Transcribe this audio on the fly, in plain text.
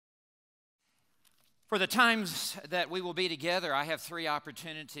For the times that we will be together, I have three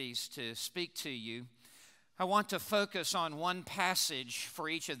opportunities to speak to you. I want to focus on one passage for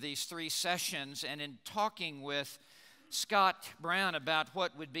each of these three sessions, and in talking with Scott Brown about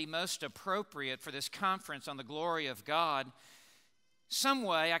what would be most appropriate for this conference on the glory of God, some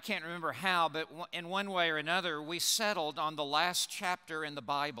way, I can't remember how, but in one way or another, we settled on the last chapter in the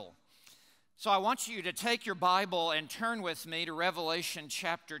Bible. So I want you to take your Bible and turn with me to Revelation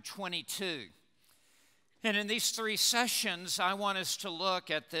chapter 22. And in these three sessions, I want us to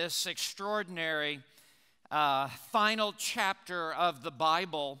look at this extraordinary final chapter of the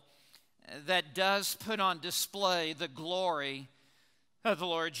Bible that does put on display the glory of the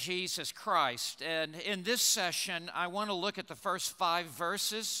Lord Jesus Christ. And in this session, I want to look at the first 5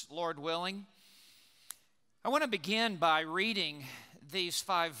 verses, Lord willing. I want to begin by reading these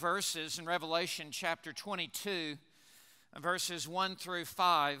 5 verses in Revelation chapter 22, verses 1 through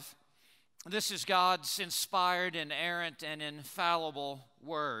 5. This is God's inspired, inerrant, and infallible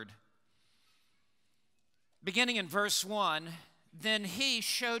word. Beginning in verse 1, "Then he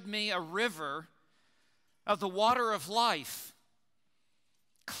showed me a river of the water of life,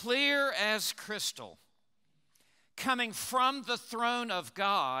 clear as crystal, coming from the throne of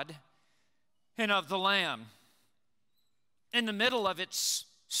God and of the Lamb. In the middle of its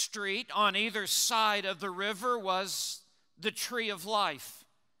street, on either side of the river, was the tree of life,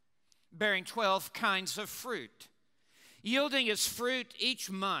 bearing 12 kinds of fruit, yielding its fruit each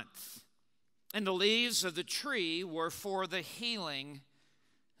month. And the leaves of the tree were for the healing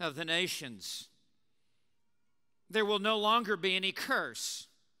of the nations. There will no longer be any curse.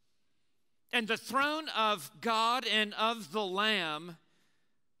 And the throne of God and of the Lamb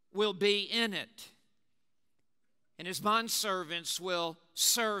will be in it. And his bondservants will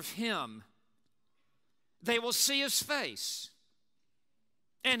serve him. They will see his face,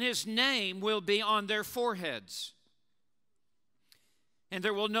 and his name will be on their foreheads. And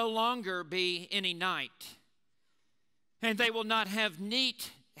there will no longer be any night. And they will not have need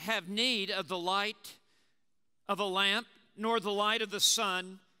of the light of a lamp, nor the light of the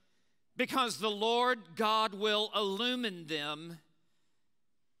sun, because the Lord God will illumine them,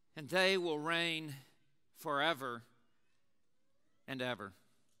 and they will reign forever and ever."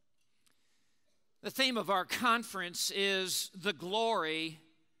 The theme of our conference is the glory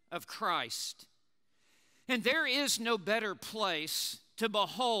of Christ. And there is no better place to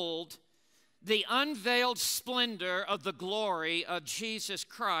behold the unveiled splendor of the glory of Jesus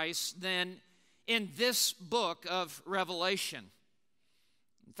Christ than in this book of Revelation.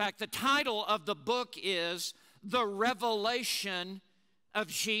 In fact, the title of the book is The Revelation of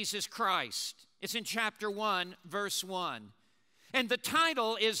Jesus Christ. It's in chapter 1, verse 1. And the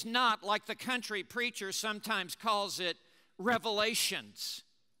title is not, like the country preacher sometimes calls it, Revelations,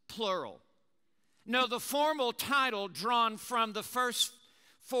 plural. No, the formal title drawn from the first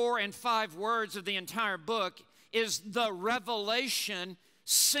 4 and 5 words of the entire book is the Revelation,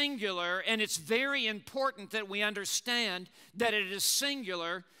 singular, and it's very important that we understand that it is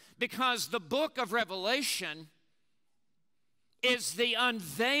singular because the book of Revelation is the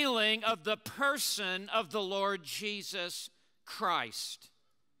unveiling of the person of the Lord Jesus Christ.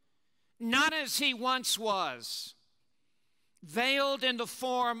 Not as he once was, veiled in the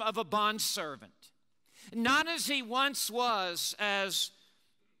form of a bondservant. Not as he once was as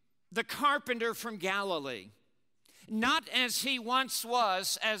the carpenter from Galilee. Not as he once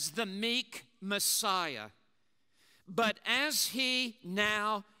was as the meek Messiah. But as he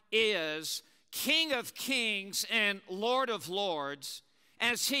now is King of kings and Lord of lords,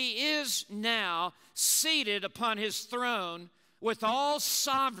 as he is now seated upon his throne with all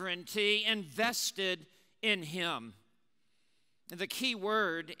sovereignty invested in him. The key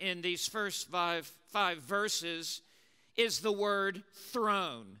word in these first five verses is the word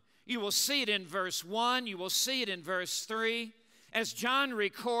throne. You will see it in verse 1. You will see it in verse 3. As John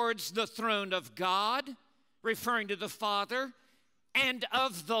records the throne of God, referring to the Father, and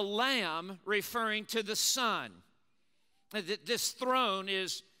of the Lamb, referring to the Son. This throne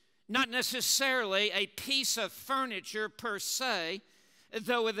is not necessarily a piece of furniture per se,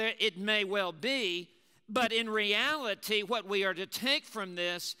 though it may well be. But in reality, what we are to take from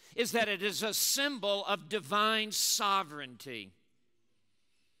this is that it is a symbol of divine sovereignty,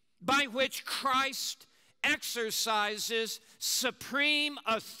 by which Christ exercises supreme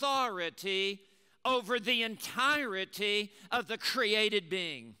authority over the entirety of the created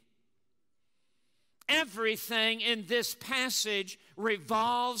being. Everything in this passage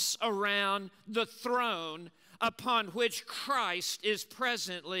revolves around the throne upon which Christ is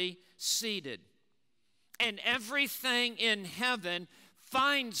presently seated. And everything in heaven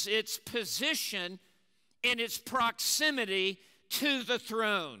finds its position in its proximity to the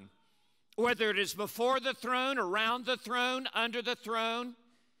throne. Whether it is before the throne, around the throne, under the throne,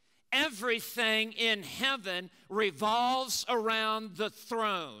 everything in heaven revolves around the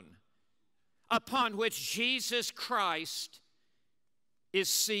throne upon which Jesus Christ is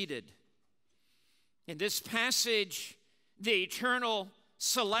seated. In this passage, the eternal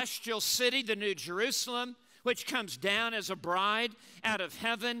celestial city, the New Jerusalem, which comes down as a bride out of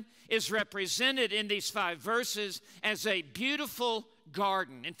heaven, is represented in these 5 verses as a beautiful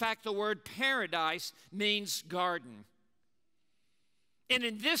garden. In fact, the word paradise means garden. And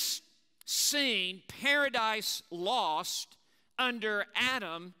in this scene, paradise lost under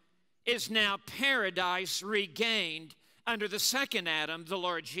Adam is now paradise regained under the second Adam, the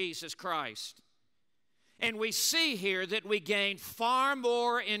Lord Jesus Christ. And we see here that we gain far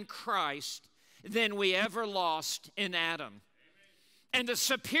more in Christ than we ever lost in Adam. And the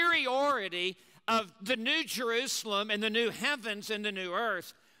superiority of the New Jerusalem and the new heavens and the new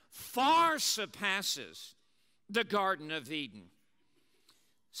earth far surpasses the Garden of Eden.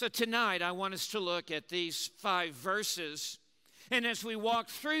 So tonight I want us to look at these 5 verses. And as we walk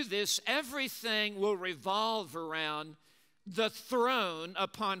through this, everything will revolve around the throne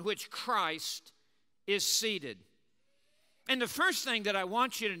upon which Christ is seated. And the first thing that I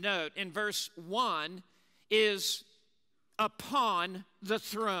want you to note in verse 1 is upon the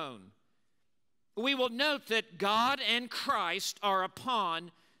throne. We will note that God and Christ are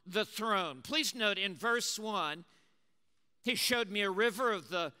upon the throne. Please note in verse 1, he showed me a river of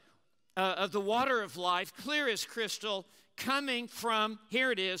the water of life, clear as crystal, coming from,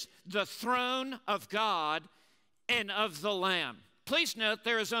 here it is, the throne of God and of the Lamb. Please note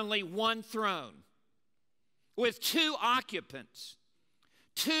there is only one throne with 2 occupants,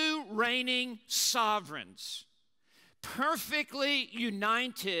 2 reigning sovereigns, perfectly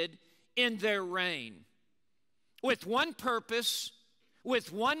united in their reign, with one purpose,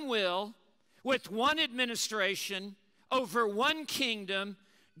 with one will, with one administration, over one kingdom,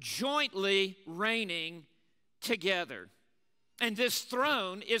 jointly reigning together. And this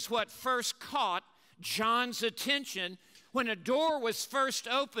throne is what first caught John's attention when a door was first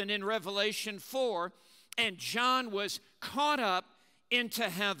opened in Revelation 4, and John was caught up into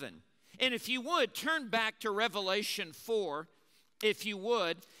heaven. And if you would, turn back to Revelation 4, if you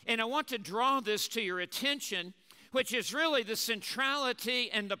would, and I want to draw this to your attention, which is really the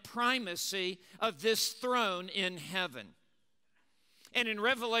centrality and the primacy of this throne in heaven. And in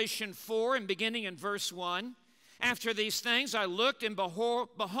Revelation 4, and beginning in verse 1, after these things I looked, and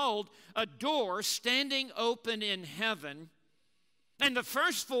behold, a door standing open in heaven. And the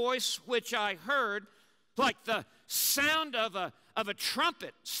first voice which I heard, like the sound of a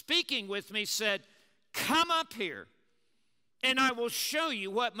trumpet speaking with me, said, "Come up here, and I will show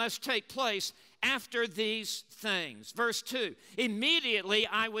you what must take place after these things." Verse 2, immediately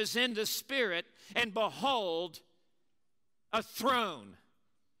I was in the Spirit, and behold, a throne.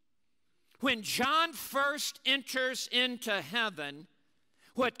 When John first enters into heaven,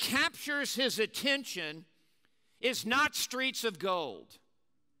 what captures his attention is not streets of gold.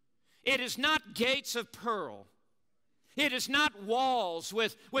 It is not gates of pearl. It is not walls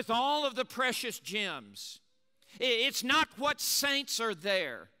with all of the precious gems. It's not what saints are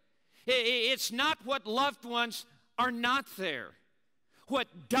there. It's not what loved ones are not there.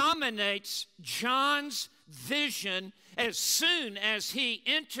 What dominates John's vision as soon as he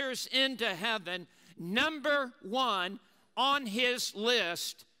enters into heaven, number 1 on his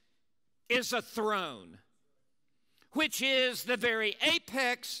list is a throne, which is the very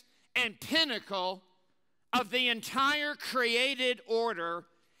apex and pinnacle of the entire created order,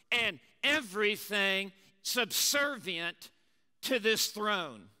 and everything subservient to this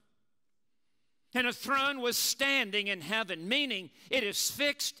throne. And a throne was standing in heaven, meaning it is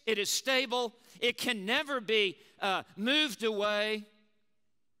fixed, it is stable, it can never be moved away.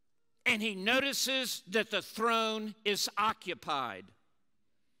 And he notices that the throne is occupied,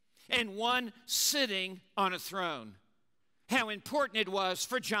 and one sitting on a throne. How important it was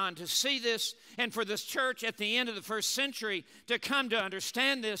for John to see this, and for this church at the end of the first century to come to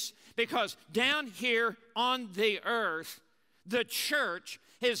understand this, because down here on the earth, the church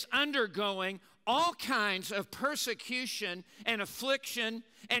is undergoing all kinds of persecution and affliction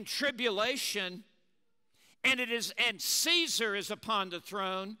and tribulation, and Caesar is upon the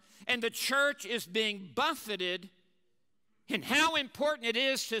throne, and the church is being buffeted. And how important it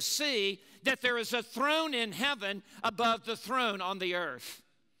is to see that there is a throne in heaven above the throne on the earth,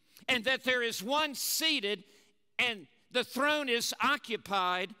 and that there is one seated, and the throne is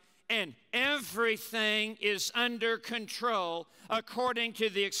occupied, and everything is under control according to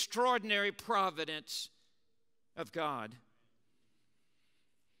the extraordinary providence of God.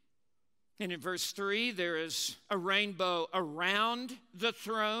 And in verse 3, there is a rainbow around the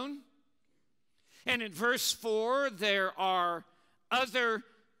throne. And in verse 4, there are other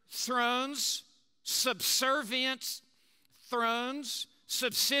thrones, subservient thrones,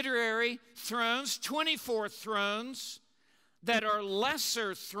 subsidiary thrones, 24 thrones that are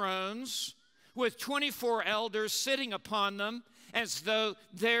lesser thrones with 24 elders sitting upon them, as though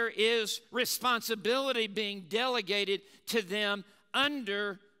there is responsibility being delegated to them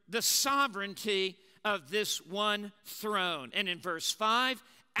under the sovereignty of this one throne. And in verse 5,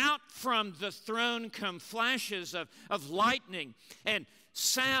 out from the throne come flashes of lightning and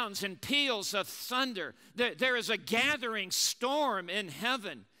sounds and peals of thunder. There is a gathering storm in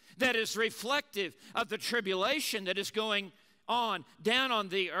heaven that is reflective of the tribulation that is going on down on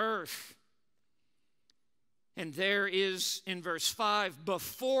the earth. And there is, in verse 5,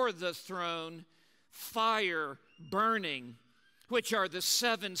 before the throne, fire burning, which are the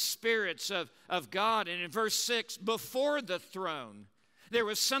seven spirits of God. And in verse 6, before the throne, there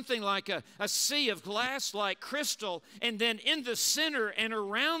was something like a sea of glass like crystal, and then in the center and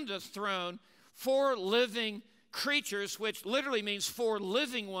around the throne, 4 living creatures, which literally means 4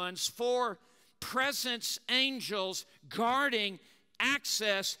 living ones, 4 presence angels guarding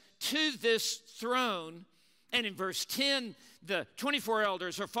access to this throne. And in verse 10, the 24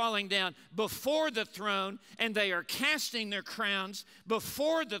 elders are falling down before the throne, and they are casting their crowns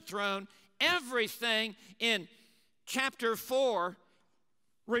before the throne. Everything in chapter 4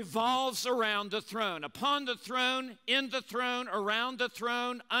 revolves around the throne. Upon the throne, in the throne, around the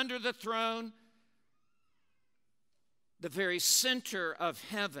throne, under the throne. The very center of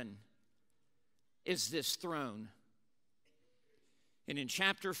heaven is this throne. And in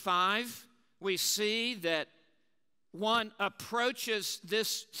chapter 5, we see that one approaches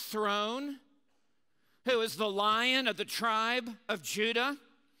this throne, who is the Lion of the tribe of Judah,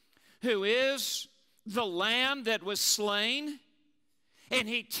 who is the Lamb that was slain. And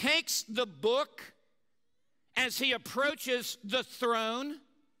he takes the book as he approaches the throne.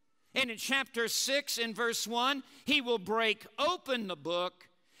 And in chapter 6, in verse 1, he will break open the book,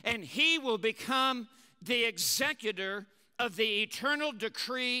 and he will become the executor of the eternal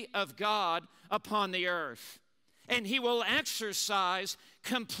decree of God upon the earth. And he will exercise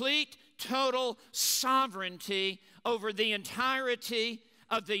complete, total sovereignty over the entirety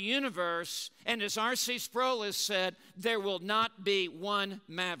of the universe. And as R.C. Sproul has said, there will not be one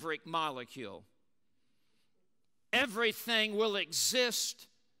maverick molecule. Everything will exist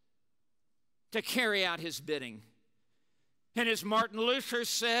to carry out his bidding. And as Martin Luther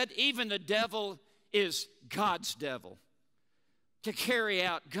said, even the devil is God's devil to carry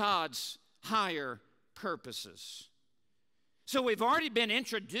out God's higher purposes. So we've already been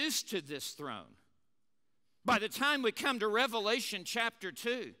introduced to this throne. By the time we come to Revelation chapter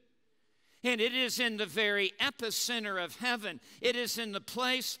 2, and it is in the very epicenter of heaven. It is in the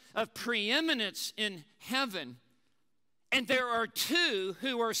place of preeminence in heaven. And there are 2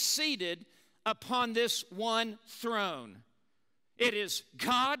 who are seated upon this one throne. It is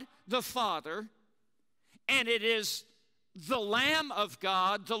God the Father, and it is the Lamb of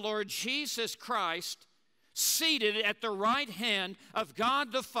God, the Lord Jesus Christ, seated at the right hand of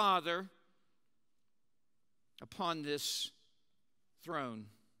God the Father upon this throne.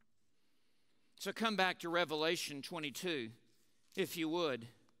 So come back to Revelation 22, if you would.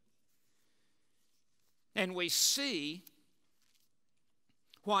 And we see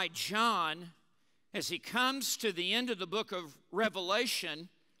why John, as he comes to the end of the book of Revelation,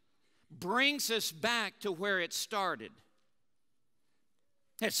 brings us back to where it started.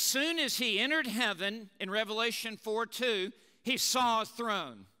 As soon as he entered heaven in Revelation 4:2, he saw a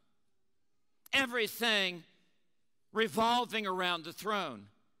throne. Everything revolving around the throne.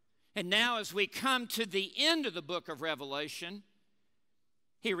 And now as we come to the end of the book of Revelation,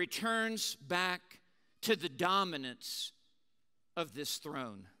 he returns back to the dominance of this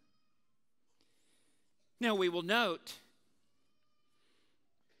throne. Now we will note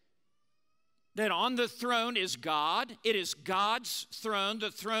that on the throne is God. It is God's throne,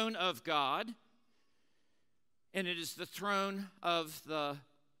 the throne of God. And it is the throne of the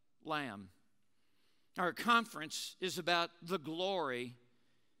Lamb. Our conference is about the glory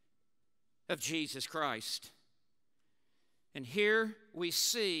of Jesus Christ. And here we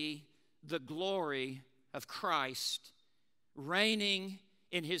see the glory of Christ reigning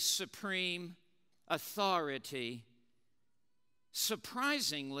in his supreme authority,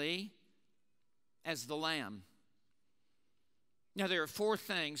 surprisingly, as the Lamb. Now, there are 4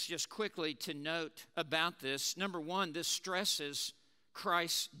 things just quickly to note about this. Number 1, this stresses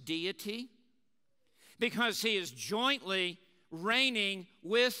Christ's deity. because he is jointly reigning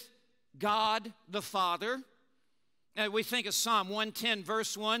with God the Father. We think of Psalm 110,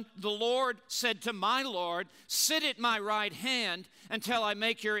 verse 1. The Lord said to my Lord, sit at my right hand until I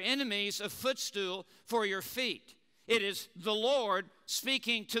make your enemies a footstool for your feet. It is the Lord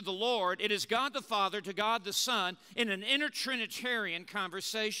speaking to the Lord. It is God the Father to God the Son in an intertrinitarian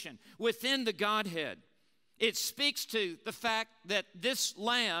conversation within the Godhead. It speaks to the fact that this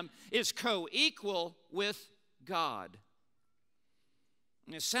Lamb is co-equal with God.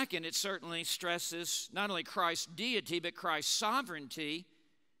 And second, it certainly stresses not only Christ's deity, but Christ's sovereignty,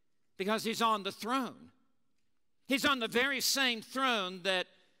 because he's on the throne. He's on the very same throne that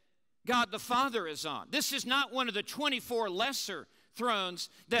God the Father is on. This is not one of the 24 lesser thrones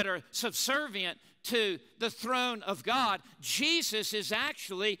that are subservient to the throne of God. Jesus is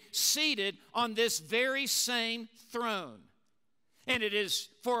actually seated on this very same throne. And it is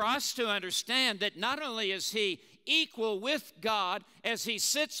for us to understand that not only is he equal with God as he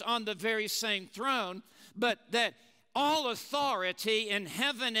sits on the very same throne, but that all authority in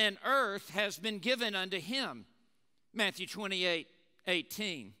heaven and earth has been given unto him. Matthew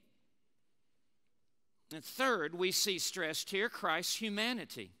 28:18. And third, we see stressed here Christ's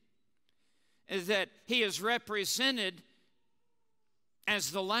humanity, is that he is represented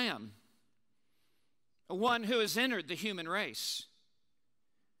as the Lamb, one who has entered the human race,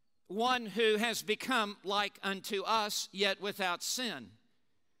 one who has become like unto us, yet without sin,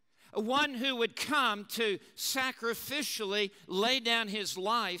 one who would come to sacrificially lay down his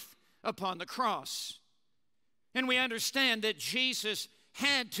life upon the cross. And we understand that Jesus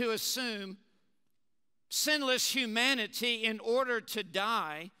had to assume sinless humanity in order to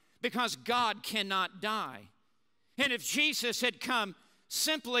die, because God cannot die. And if Jesus had come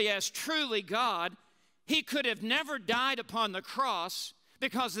simply as truly God, he could have never died upon the cross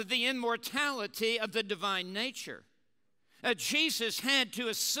because of the immortality of the divine nature. Jesus had to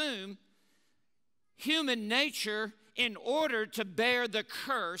assume human nature in order to bear the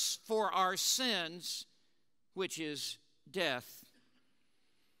curse for our sins, which is death.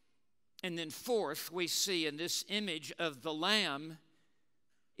 And then fourth, we see in this image of the Lamb,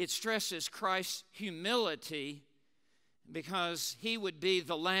 it stresses Christ's humility, because he would be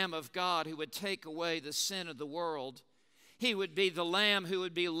the Lamb of God who would take away the sin of the world. He would be the Lamb who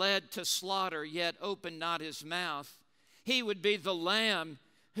would be led to slaughter, yet opened not his mouth. He would be the Lamb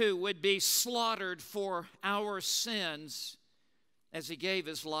who would be slaughtered for our sins as he gave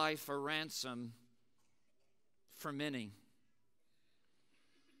his life a ransom for many.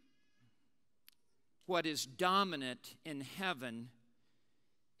 What is dominant in heaven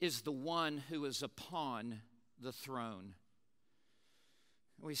is the one who is upon the throne.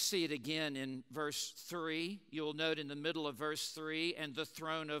 We see it again in verse 3. You'll note in the middle of verse 3, and the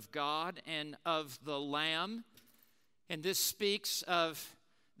throne of God and of the Lamb. And this speaks of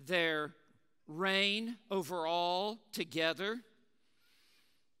their reign over all together.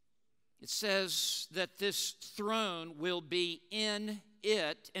 It says that this throne will be in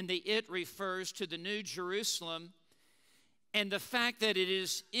it, and the it refers to the New Jerusalem. And the fact that it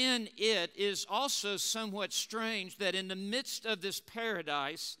is in it is also somewhat strange, that in the midst of this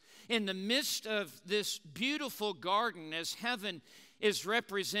paradise, in the midst of this beautiful garden, as heaven is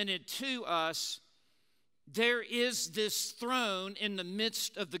represented to us, there is this throne in the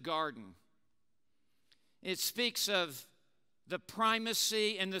midst of the garden. It speaks of the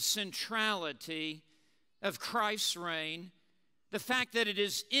primacy and the centrality of Christ's reign. The fact that it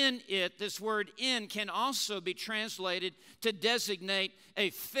is in it, this word in, can also be translated to designate a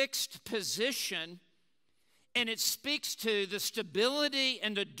fixed position, and it speaks to the stability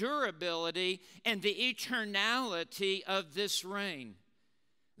and the durability and the eternality of this reign,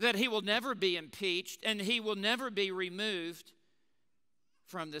 that he will never be impeached and he will never be removed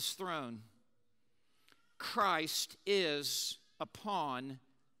from this throne. Christ is upon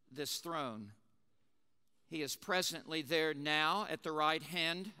this throne. He is presently there now at the right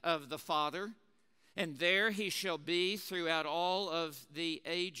hand of the Father, and there he shall be throughout all of the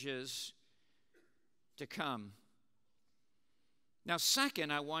ages to come. Now,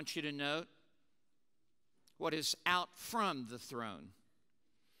 second, I want you to note what is out from the throne.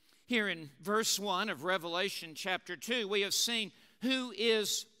 Here in verse 1 of Revelation chapter 2, we have seen who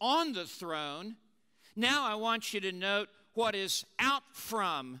is on the throne. Now I want you to note what is out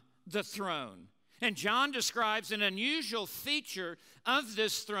from the throne. And John describes an unusual feature of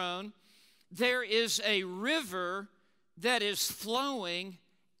this throne. There is a river that is flowing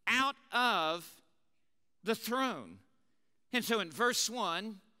out of the throne. And so in verse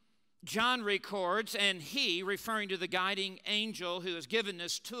 1, John records, and he, referring to the guiding angel who has given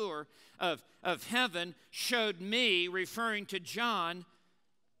this tour of heaven, showed me, referring to John,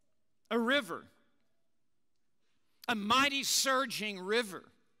 a river, a mighty surging river,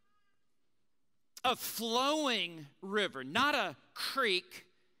 a flowing river, not a creek,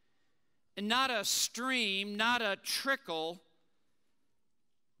 not a stream, not a trickle,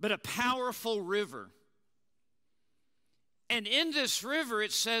 but a powerful river. And in this river,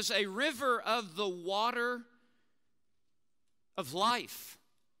 it says, a river of the water of life,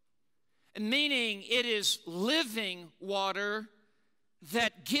 meaning it is living water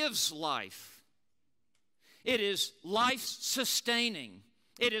that gives life. It is life-sustaining.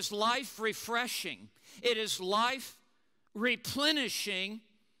 It is life-refreshing. It is life-replenishing,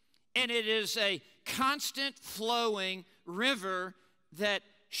 and it is a constant flowing river that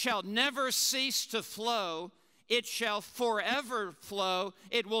shall never cease to flow. It shall forever flow.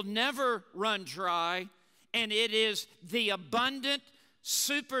 It will never run dry. And it is the abundant,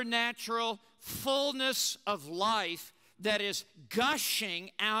 supernatural fullness of life that is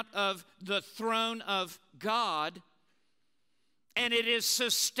gushing out of the throne of God. And it is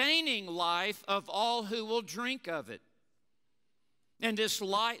sustaining life of all who will drink of it. And this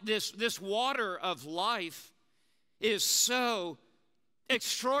water of life is so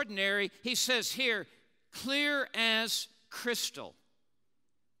extraordinary. He says here, clear as crystal,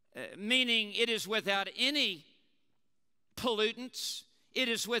 meaning it is without any pollutants, it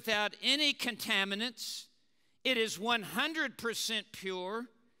is without any contaminants, it is 100% pure,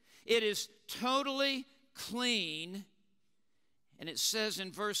 it is totally clean, and it says in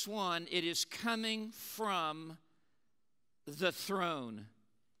verse 1, it is coming from the throne.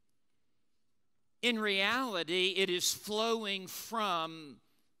 In reality, it is flowing from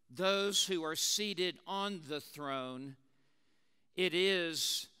those who are seated on the throne. It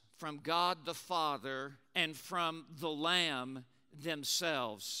is from God the Father and from the Lamb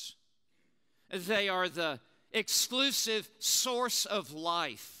themselves. They are the exclusive source of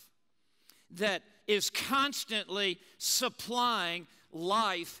life that is constantly supplying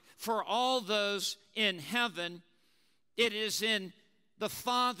life for all those in heaven. It is in the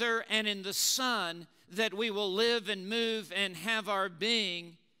Father and in the Son that we will live and move and have our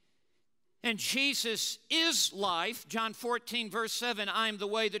being. And Jesus is life. John 14, verse 7, I am the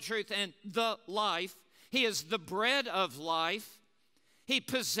way, the truth, and the life. He is the bread of life. He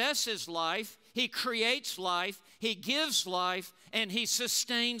possesses life. He creates life. He gives life, and He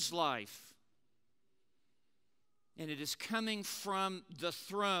sustains life. And it is coming from the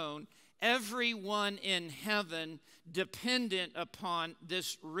throne. Everyone in heaven dependent upon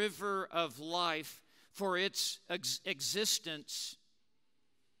this river of life for its existence.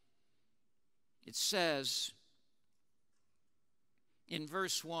 It says in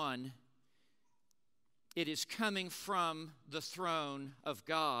verse 1, it is coming from the throne of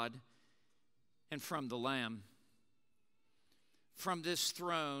God and from the Lamb. From this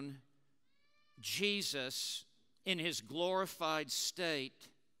throne, Jesus, in His glorified state,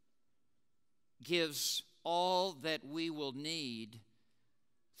 gives all that we will need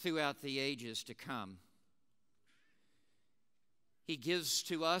throughout the ages to come. He gives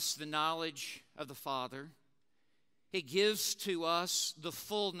to us the knowledge of the Father. He gives to us the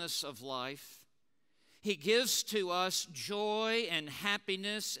fullness of life. He gives to us joy and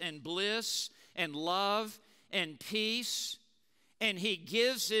happiness and bliss and love and peace. And He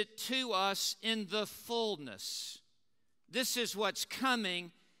gives it to us in the fullness. This is what's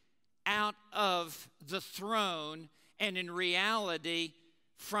coming out of the throne and in reality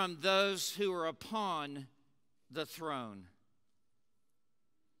from those who are upon the throne.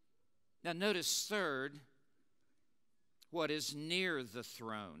 Now notice third, what is near the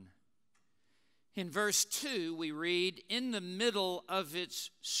throne. In verse 2 we read, in the middle of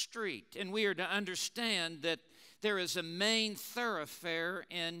its street. And we are to understand that there is a main thoroughfare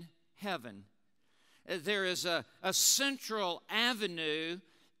in heaven. There is a central avenue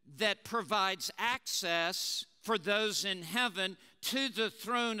that provides access for those in heaven to the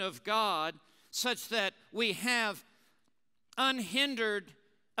throne of God, such that we have unhindered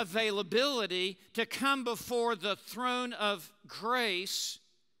availability to come before the throne of grace.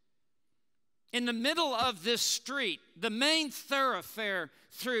 In the middle of this street, the main thoroughfare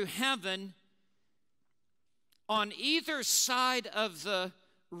through heaven, on either side of the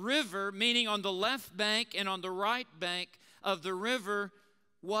river, meaning on the left bank and on the right bank of the river,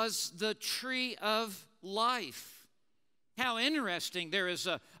 was the tree of life. How interesting. There is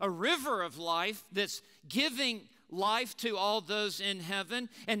a river of life that's giving life to all those in heaven.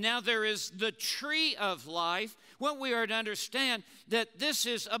 And now there is the tree of life. What we are to understand, that this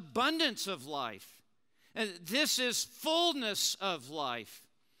is abundance of life. This is fullness of life.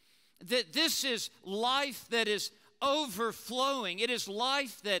 That this is life that is overflowing. It is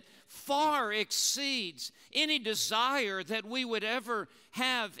life that far exceeds any desire that we would ever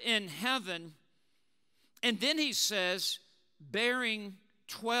have in heaven. And then he says, bearing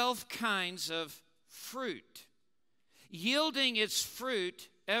 12 kinds of fruit, yielding its fruit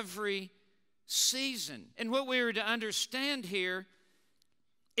every season. And what we are to understand here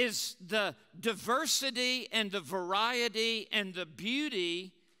is the diversity and the variety and the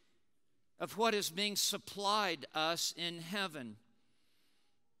beauty of what is being supplied us in heaven.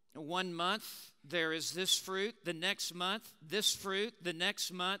 1 month, there is this fruit. The next month, this fruit. The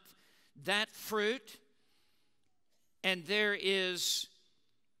next month, that fruit. And there is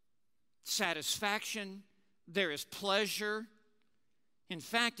satisfaction. There is pleasure. In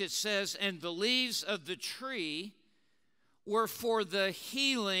fact, it says, and the leaves of the tree were for the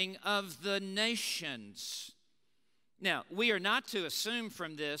healing of the nations. Now, we are not to assume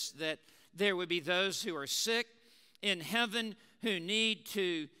from this that there would be those who are sick in heaven who need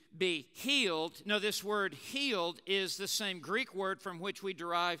to be healed. No, this word healed is the same Greek word from which we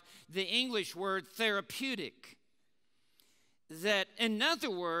derive the English word therapeutic. That, in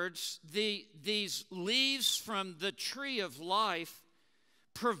other words, these leaves from the tree of life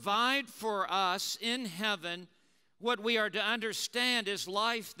provide for us in heaven what we are to understand is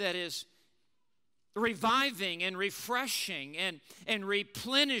life that is reviving and refreshing and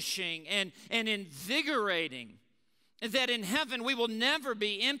replenishing and invigorating. That in heaven we will never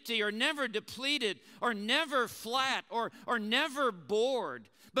be empty or never depleted or never flat or never bored,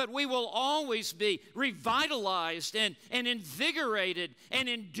 but we will always be revitalized and invigorated and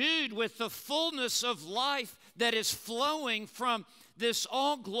endued with the fullness of life that is flowing from this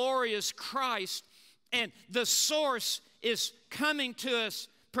all-glorious Christ. And the source is coming to us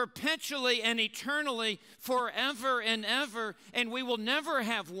perpetually and eternally, forever and ever, and we will never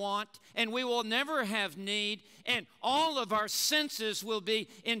have want, and we will never have need, and all of our senses will be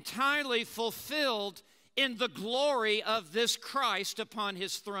entirely fulfilled in the glory of this Christ upon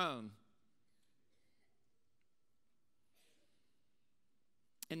his throne.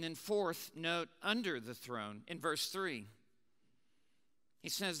 And then fourth, note under the throne in verse 3. He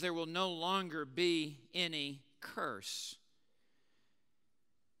says there will no longer be any curse.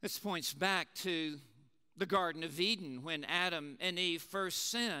 This points back to the Garden of Eden when Adam and Eve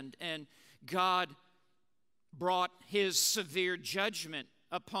first sinned and God brought his severe judgment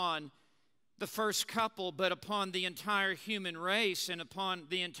upon the first couple, but upon the entire human race and upon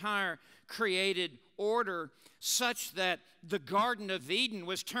the entire created order, such that the Garden of Eden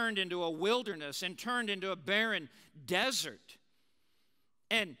was turned into a wilderness and turned into a barren desert.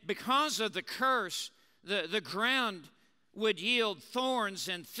 And because of the curse, the ground would yield thorns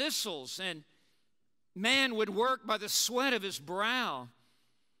and thistles, and man would work by the sweat of his brow,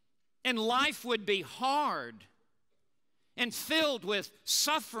 and life would be hard and filled with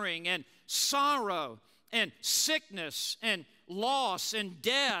suffering and sorrow and sickness and loss and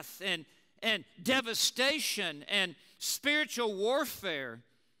death and devastation and spiritual warfare.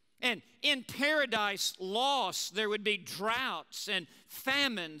 And in paradise lost, there would be droughts and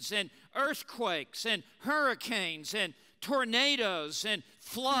famines and earthquakes and hurricanes and tornadoes and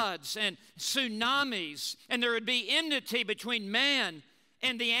floods and tsunamis. And there would be enmity between man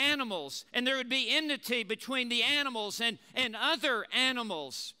and the animals. And there would be enmity between the animals and other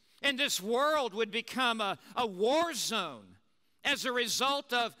animals. And this world would become a war zone as a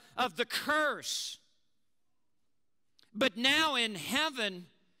result of the curse. But now in heaven,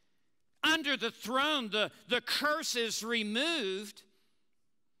 under the throne, the curse is removed,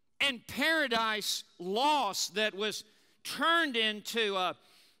 and paradise lost that was turned into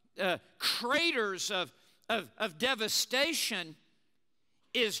craters of devastation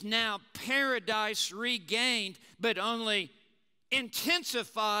is now paradise regained, but only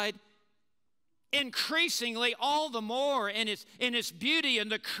intensified increasingly all the more in its beauty,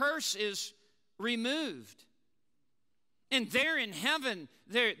 and the curse is removed. And there in heaven,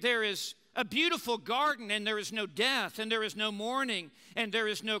 there is a beautiful garden, and there is no death, and there is no mourning, and there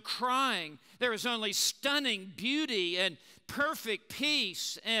is no crying. There is only stunning beauty and perfect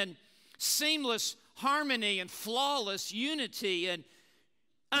peace and seamless harmony and flawless unity and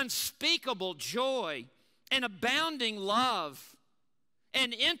unspeakable joy and abounding love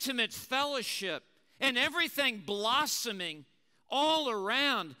and intimate fellowship and everything blossoming all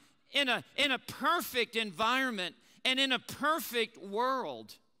around in a perfect environment and in a perfect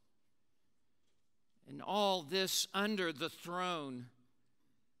world. And all this under the throne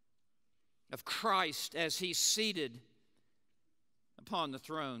of Christ as he's seated upon the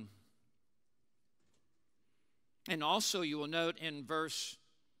throne. And also you will note in verse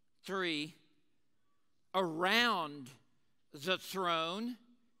 3, around the throne.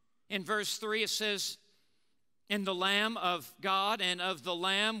 In verse 3 it says, and the Lamb of God and of the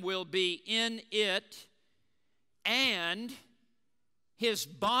Lamb will be in it, and his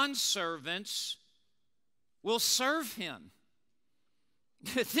bondservants will serve him.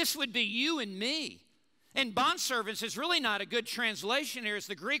 This would be you and me. And bondservants is really not a good translation here. It's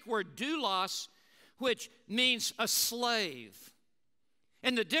the Greek word doulos, which means a slave.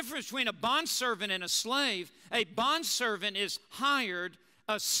 And the difference between a bondservant and a bondservant is hired,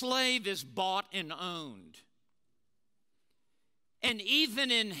 a slave is bought and owned. And even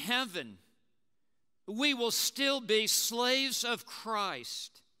in heaven, we will still be slaves of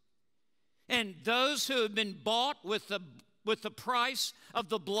Christ. And those who have been bought with the price of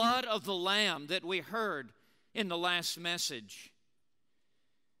the blood of the Lamb that we heard in the last message.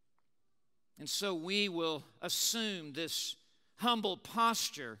 And so we will assume this humble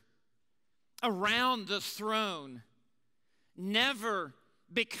posture around the throne, never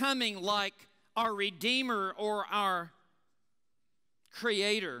becoming like our Redeemer or our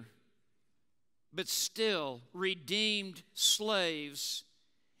Creator, but still redeemed slaves.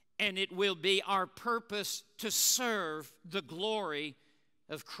 And it will be our purpose to serve the glory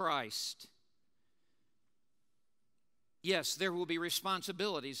of Christ. Yes, there will be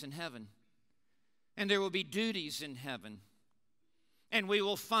responsibilities in heaven. And there will be duties in heaven. And we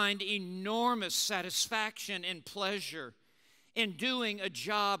will find enormous satisfaction and pleasure in doing a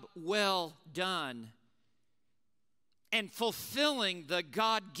job well done and fulfilling the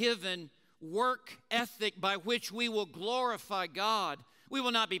God-given work ethic by which we will glorify God. We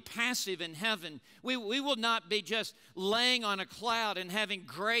will not be passive in heaven. We will not be just laying on a cloud and having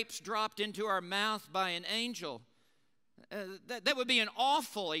grapes dropped into our mouth by an angel. That would be an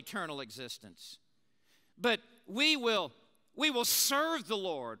awful eternal existence. But we will serve the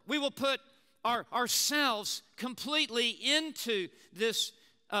Lord. We will put ourselves completely into this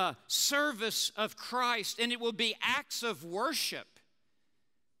service of Christ, and it will be acts of worship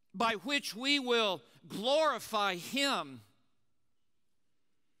by which we will glorify Him.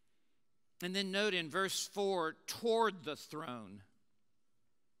 And then note in verse 4, toward the throne.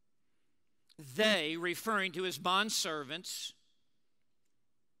 They, referring to His bondservants,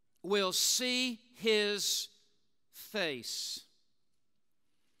 will see His face.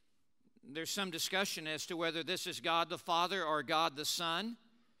 There's some discussion as to whether this is God the Father or God the Son.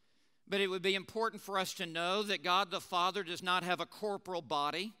 But it would be important for us to know that God the Father does not have a corporal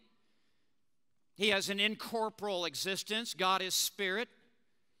body. He has an incorporeal existence. God is spirit.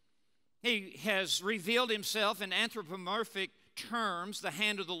 He has revealed Himself in anthropomorphic terms, the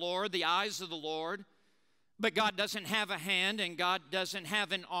hand of the Lord, the eyes of the Lord. But God doesn't have a hand, and God doesn't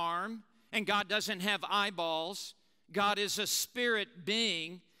have an arm, and God doesn't have eyeballs. God is a spirit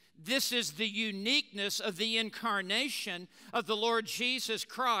being. This is the uniqueness of the incarnation of the Lord Jesus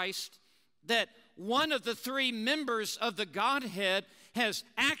Christ, that one of the three members of the Godhead has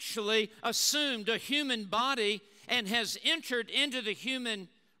actually assumed a human body and has entered into the human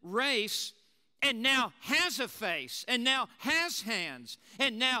race and now has a face and now has hands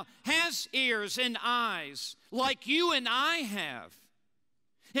and now has ears and eyes like you and I have.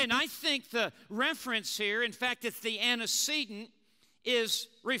 And I think the reference here, in fact, it's the antecedent, is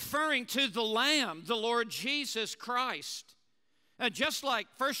referring to the Lamb, the Lord Jesus Christ. Just like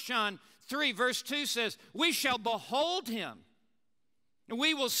 1 John 3 verse 2 says, we shall behold Him. And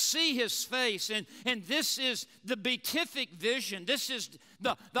we will see His face. And this is the beatific vision. This is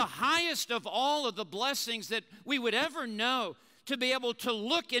the highest of all of the blessings that we would ever know, to be able to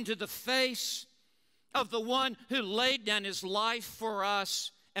look into the face of the one who laid down His life for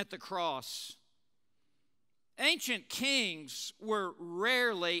us at the cross. Ancient kings were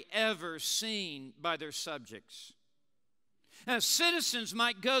rarely ever seen by their subjects. Citizens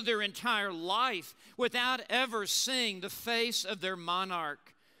might go their entire life without ever seeing the face of their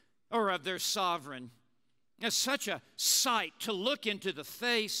monarch or of their sovereign. It's such a sight to look into the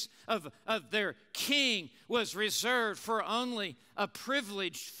face of their king was reserved for only a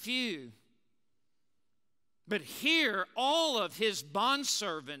privileged few. But here, all of His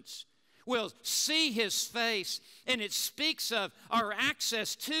bondservants will see His face, and it speaks of our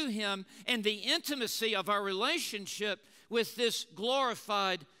access to Him and the intimacy of our relationship with this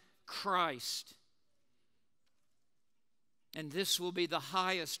glorified Christ. And this will be the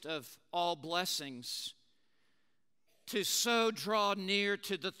highest of all blessings, to so draw near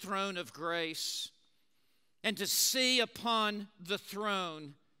to the throne of grace and to see upon the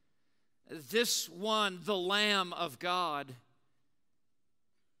throne this one, the Lamb of God,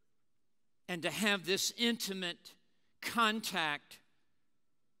 and to have this intimate contact.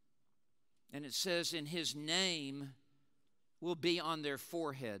 And it says, in his name will be on their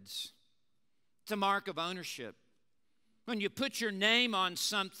foreheads. It's a mark of ownership. When you put your name on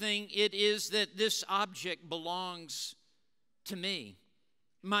something, it is that this object belongs to me.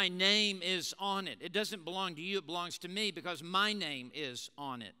 My name is on it. It doesn't belong to you, it belongs to me because my name is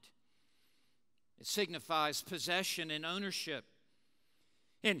on it. It signifies possession and ownership.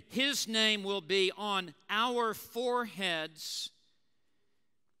 And his name will be on our foreheads,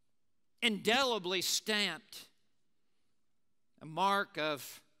 indelibly stamped, a mark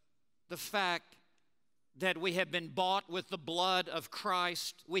of the fact that we have been bought with the blood of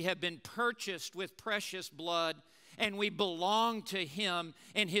Christ. We have been purchased with precious blood, and we belong to him,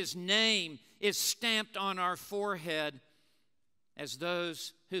 and his name is stamped on our forehead as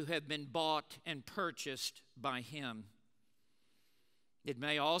those who have been bought and purchased by him. It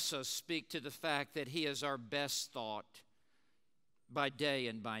may also speak to the fact that he is our best thought by day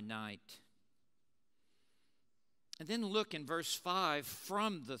and by night. And then look in verse 5,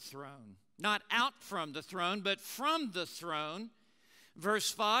 from the throne. Not out from the throne, but from the throne.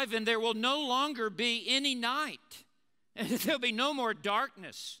 Verse 5, and there will no longer be any night. There'll be no more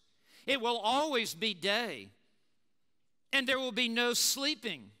darkness. It will always be day. And there will be no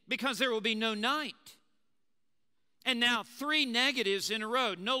sleeping, because there will be no night. And now 3 negatives in a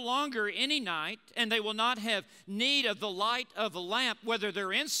row. No longer any night, and they will not have need of the light of a lamp, whether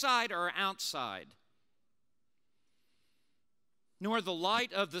they're inside or outside. Nor the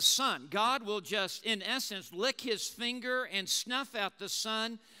light of the sun. God will just, in essence, lick his finger and snuff out the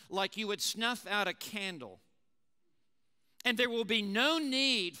sun like you would snuff out a candle. And there will be no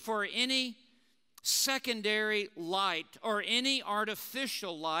need for any secondary light or any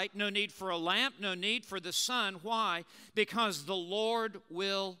artificial light. No need for a lamp, no need for the sun. Why? Because the Lord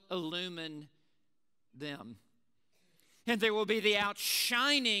will illumine them. And there will be the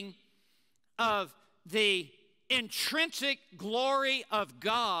outshining of the intrinsic glory of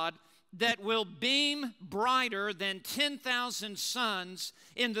God that will beam brighter than 10,000 suns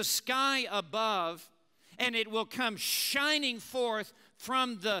in the sky above, and it will come shining forth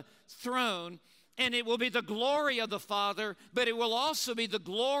from the throne, and it will be the glory of the Father, but it will also be the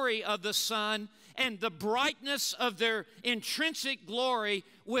glory of the Son, and the brightness of their intrinsic glory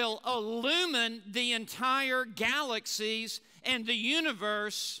will illumine the entire galaxies and the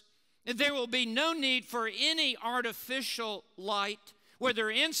universe. There will be no need for any artificial light,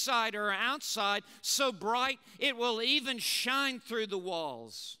 whether inside or outside, so bright it will even shine through the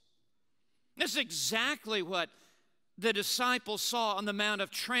walls. This is exactly what the disciples saw on the Mount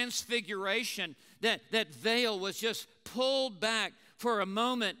of Transfiguration. That veil was just pulled back for a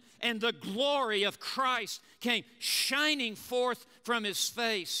moment, and the glory of Christ came shining forth from his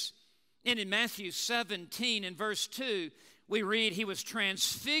face. And in Matthew 17, in verse 2, we read, he was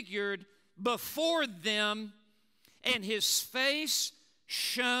transfigured before them, and his face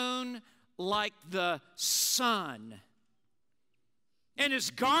shone like the sun. And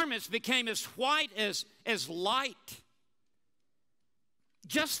his garments became as white as light.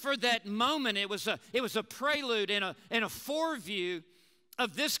 Just for that moment, it was a prelude and a foreview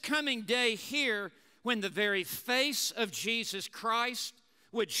of this coming day here, when the very face of Jesus Christ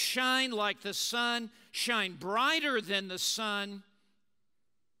would shine like the sun, shine brighter than the sun.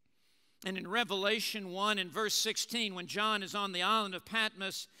 And in Revelation 1 and verse 16, when John is on the island of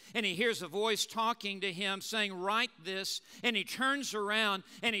Patmos and he hears a voice talking to him saying, write this, and he turns around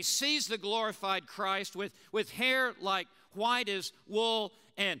and he sees the glorified Christ with hair like white as wool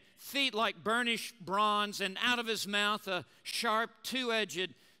and feet like burnished bronze, and out of his mouth a sharp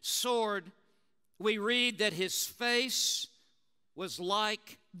two-edged sword. We read that his face was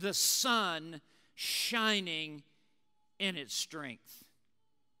like the sun shining in its strength.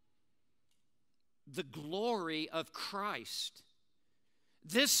 The glory of Christ.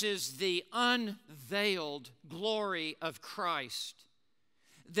 This is the unveiled glory of Christ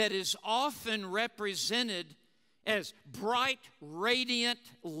that is often represented as bright, radiant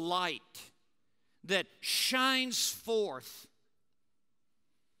light that shines forth.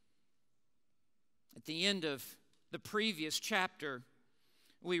 At the end of the previous chapter,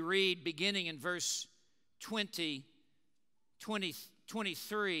 we read, beginning in verse 23,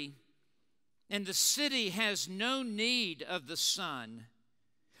 and the city has no need of the sun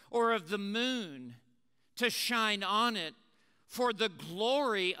or of the moon to shine on it, for the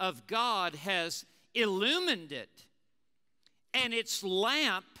glory of God has illumined it, and its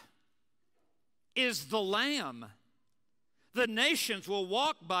lamp is the Lamb. The nations will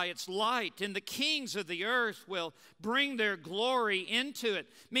walk by its light, and the kings of the earth will bring their glory into it,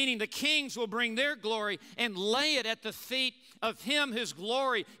 meaning the kings will bring their glory and lay it at the feet of Him whose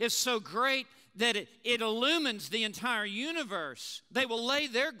glory is so great that it illumines the entire universe. They will lay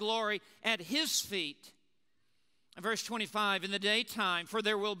their glory at His feet. Verse 25, in the daytime, for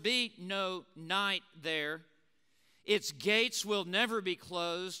there will be no night there. Its gates will never be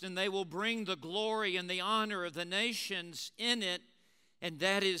closed, and they will bring the glory and the honor of the nations in it, and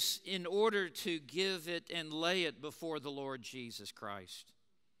that is in order to give it and lay it before the Lord Jesus Christ.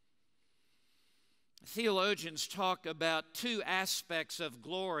 Theologians talk about two aspects of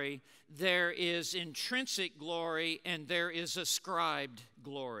glory. There is intrinsic glory and there is ascribed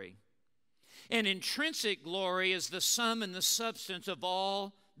glory. And intrinsic glory is the sum and the substance of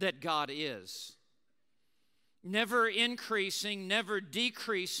all that God is. Never increasing, never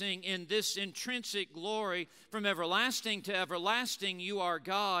decreasing in this intrinsic glory. From everlasting to everlasting, you are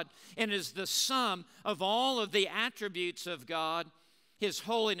God, and is the sum of all of the attributes of God: His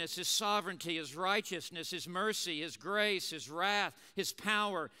holiness, His sovereignty, His righteousness, His mercy, His grace, His wrath, His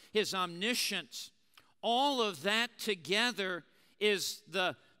power, His omniscience. All of that together is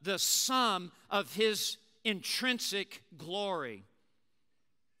the sum of His intrinsic glory.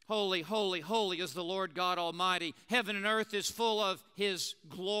 Holy, holy, holy is the Lord God Almighty. Heaven and earth is full of His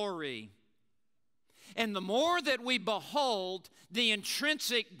glory. And the more that we behold the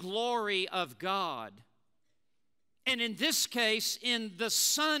intrinsic glory of God, and in this case, in the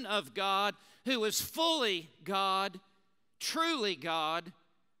Son of God, who is fully God, truly God,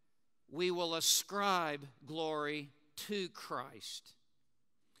 we will ascribe glory to Christ.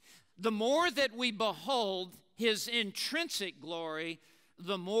 The more that we behold His intrinsic glory,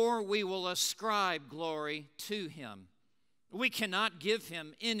 the more we will ascribe glory to Him. We cannot give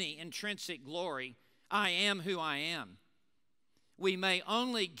Him any intrinsic glory. I am who I am. We may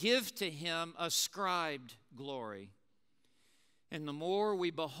only give to Him ascribed glory. And the more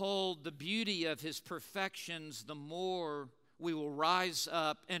we behold the beauty of His perfections, the more we will rise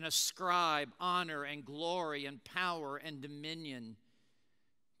up and ascribe honor and glory and power and dominion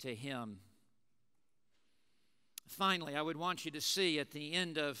to Him. Finally, I would want you to see at the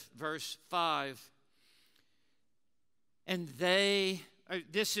end of verse 5, and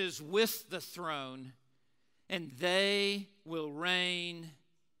this is with the throne, and they will reign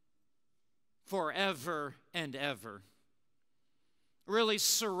forever and ever. Really,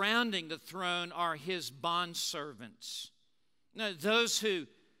 surrounding the throne are His bondservants. Now, those who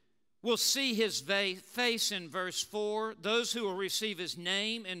will see His face in verse 4, those who will receive His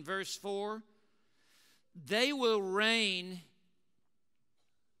name in verse 4, they will reign,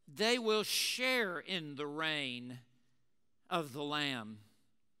 they will share in the reign of the Lamb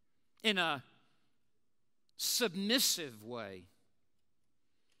in a submissive way.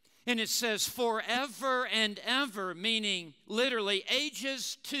 And it says forever and ever, meaning literally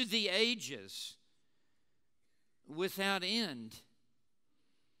ages to the ages, without end.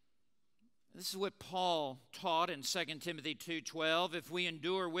 This is what Paul taught in 2 Timothy 2:12. If we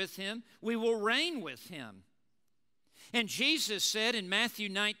endure with Him, we will reign with Him. And Jesus said in Matthew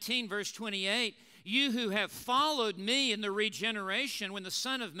 19, verse 28, you who have followed me in the regeneration, when the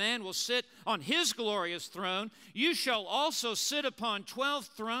Son of Man will sit on His glorious throne, you shall also sit upon 12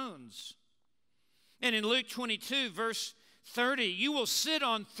 thrones. And in Luke 22, verse 30, you will sit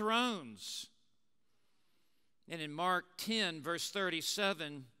on thrones. And in Mark 10, verse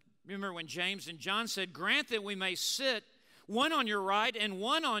 37, remember when James and John said, grant that we may sit one on your right and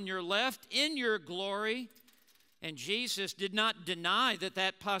one on your left in your glory. And Jesus did not deny that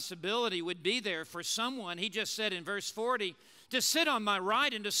that possibility would be there for someone. He just said in verse 40, to sit on my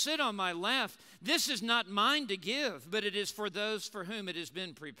right and to sit on my left, this is not mine to give, but it is for those for whom it has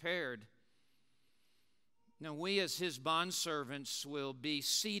been prepared. Now we as His bondservants will be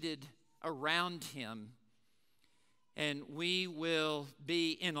seated around Him, and we will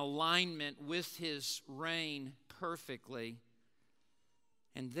be in alignment with His reign perfectly.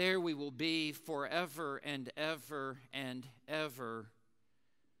 And there we will be forever and ever and ever,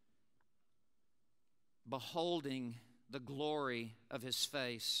 beholding the glory of His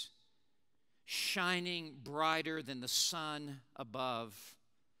face, shining brighter than the sun above,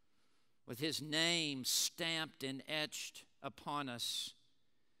 with His name stamped and etched upon us,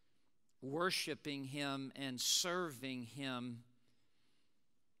 worshiping Him and serving Him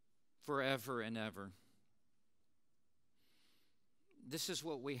forever and ever. This is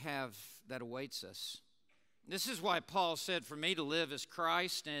what we have that awaits us. This is why Paul said, for me to live is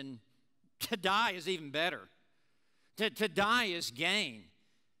Christ, and to die is even better. To die is gain.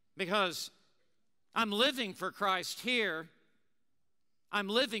 Because I'm living for Christ here. I'm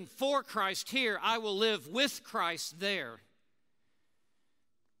living for Christ here. I will live with Christ there.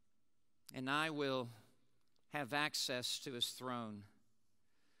 And I will have access to His throne.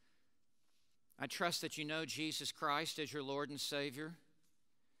 I trust that you know Jesus Christ as your Lord and Savior.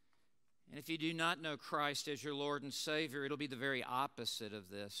 And if you do not know Christ as your Lord and Savior, it'll be the very opposite of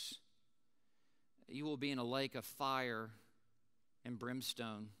this. You will be in a lake of fire and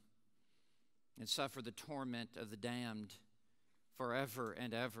brimstone and suffer the torment of the damned forever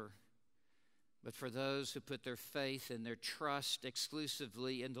and ever. But for those who put their faith and their trust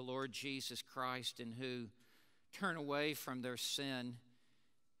exclusively in the Lord Jesus Christ and who turn away from their sin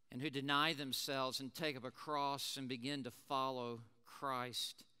and who deny themselves and take up a cross and begin to follow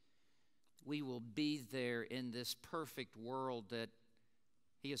Christ, we will be there in this perfect world that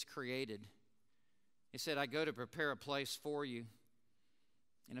He has created. He said, I go to prepare a place for you.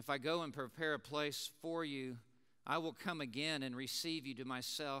 And if I go and prepare a place for you, I will come again and receive you to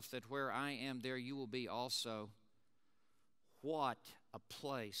myself, that where I am, there you will be also. What a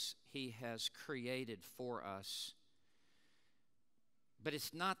place He has created for us. But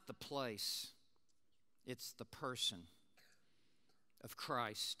it's not the place, it's the person of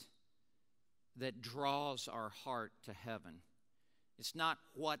Christ that draws our heart to heaven. It's not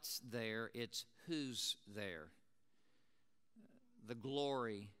what's there, it's who's there. The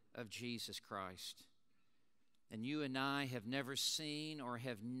glory of Jesus Christ. And you and I have never seen or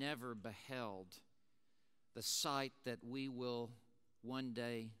have never beheld the sight that we will one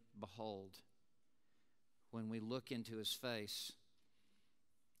day behold when we look into His face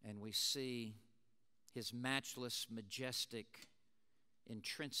and we see His matchless, majestic,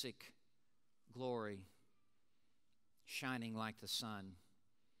 intrinsic glory shining like the sun,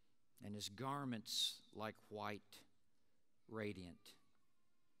 and His garments like white, radiant.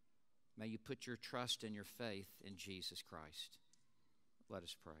 May you put your trust and your faith in Jesus Christ. Let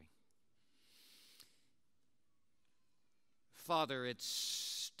us pray. Father, it's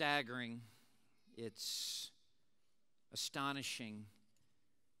staggering, it's astonishing,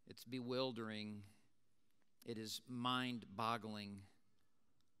 it's bewildering, it is mind-boggling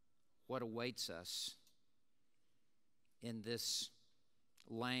what awaits us in this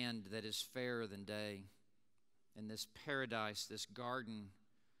land that is fairer than day, in this paradise, this garden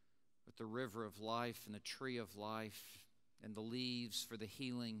with the river of life and the tree of life and the leaves for the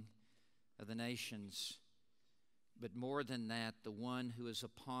healing of the nations. But more than that, the one who is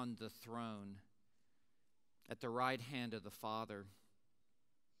upon the throne at the right hand of the Father,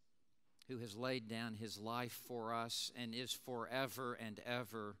 who has laid down His life for us and is forever and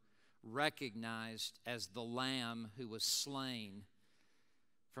ever recognized as the Lamb who was slain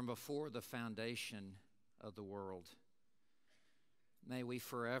from before the foundation of the world. May we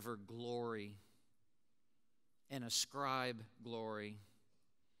forever glory and ascribe glory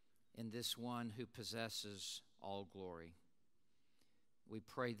in this one who possesses all glory. We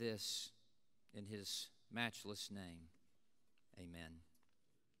pray this in His matchless name. Amen.